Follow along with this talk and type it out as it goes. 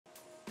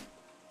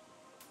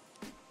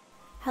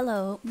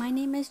Hello, my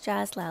name is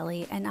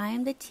Lally and I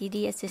am the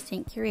TD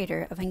Assistant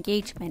Curator of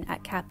Engagement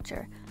at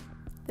Capture.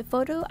 The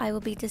photo I will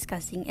be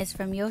discussing is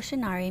from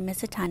Yoshinori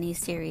Mizutani's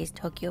series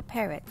Tokyo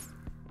Parrots.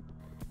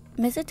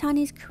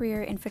 Mizutani's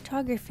career in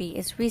photography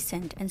is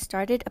recent and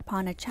started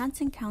upon a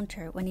chance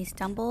encounter when he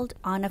stumbled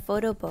on a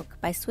photo book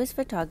by Swiss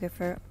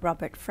photographer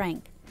Robert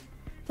Frank.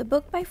 The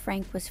book by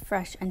Frank was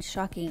fresh and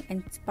shocking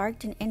and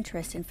sparked an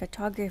interest in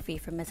photography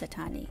for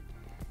Mizutani.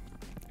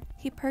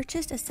 He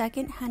purchased a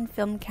second-hand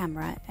film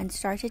camera and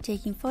started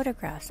taking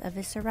photographs of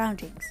his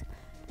surroundings.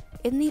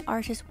 In the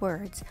artist's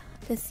words,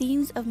 "The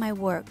themes of my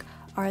work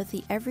are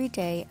the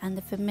everyday and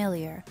the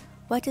familiar.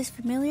 What is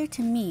familiar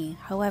to me,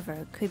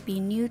 however, could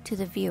be new to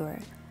the viewer.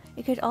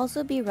 It could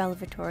also be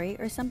revelatory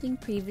or something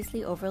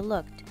previously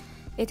overlooked.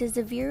 It is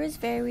the viewer's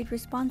varied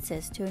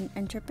responses to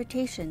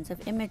interpretations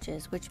of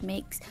images which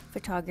makes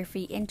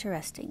photography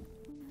interesting."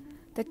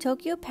 The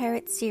Tokyo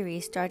Parrots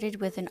series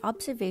started with an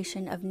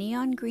observation of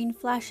neon green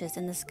flashes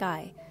in the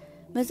sky.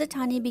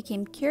 Mizutani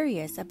became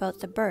curious about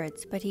the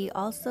birds, but he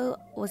also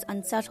was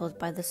unsettled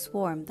by the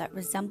swarm that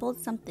resembled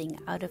something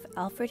out of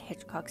Alfred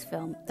Hitchcock's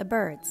film The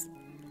Birds.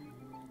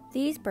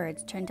 These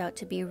birds turned out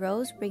to be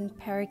rose-winged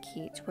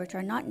parakeets, which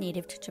are not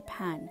native to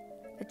Japan.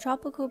 The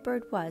tropical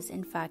bird was,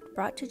 in fact,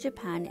 brought to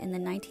Japan in the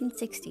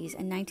 1960s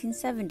and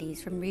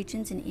 1970s from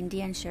regions in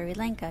India and Sri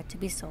Lanka to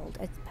be sold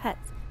as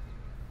pets.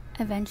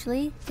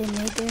 Eventually, they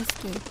made their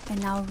escape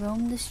and now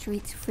roam the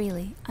streets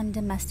freely,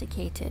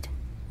 undomesticated.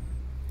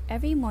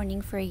 Every morning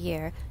for a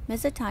year,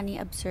 Mizutani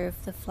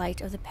observed the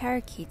flight of the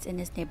parakeets in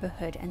his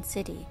neighborhood and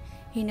city.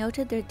 He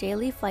noted their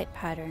daily flight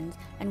patterns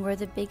and where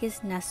the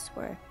biggest nests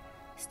were.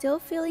 Still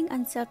feeling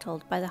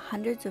unsettled by the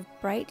hundreds of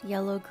bright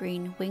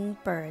yellow-green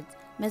winged birds,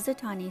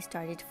 Mizutani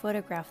started to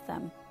photograph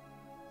them.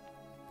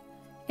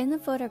 In the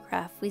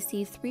photograph, we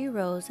see 3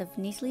 rows of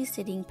neatly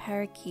sitting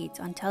parakeets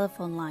on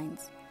telephone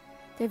lines.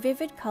 Their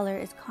vivid color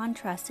is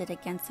contrasted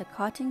against the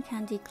cotton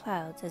candy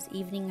clouds as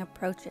evening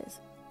approaches.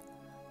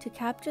 To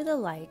capture the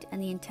light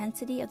and the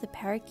intensity of the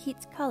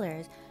parakeets'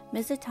 colors,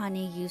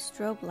 Mizutani used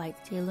strobe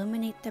lights to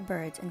illuminate the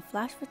birds and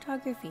flash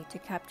photography to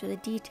capture the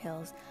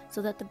details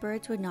so that the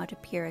birds would not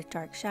appear as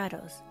dark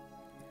shadows.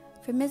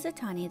 For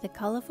Mizutani, the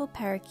colorful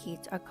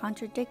parakeets are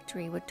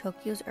contradictory with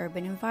Tokyo's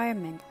urban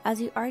environment. As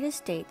the artist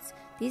states,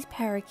 these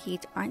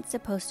parakeets aren't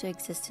supposed to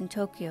exist in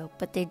Tokyo,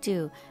 but they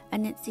do,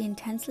 and it's the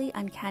intensely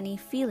uncanny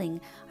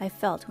feeling I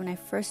felt when I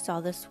first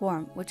saw the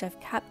swarm, which I've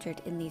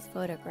captured in these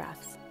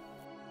photographs.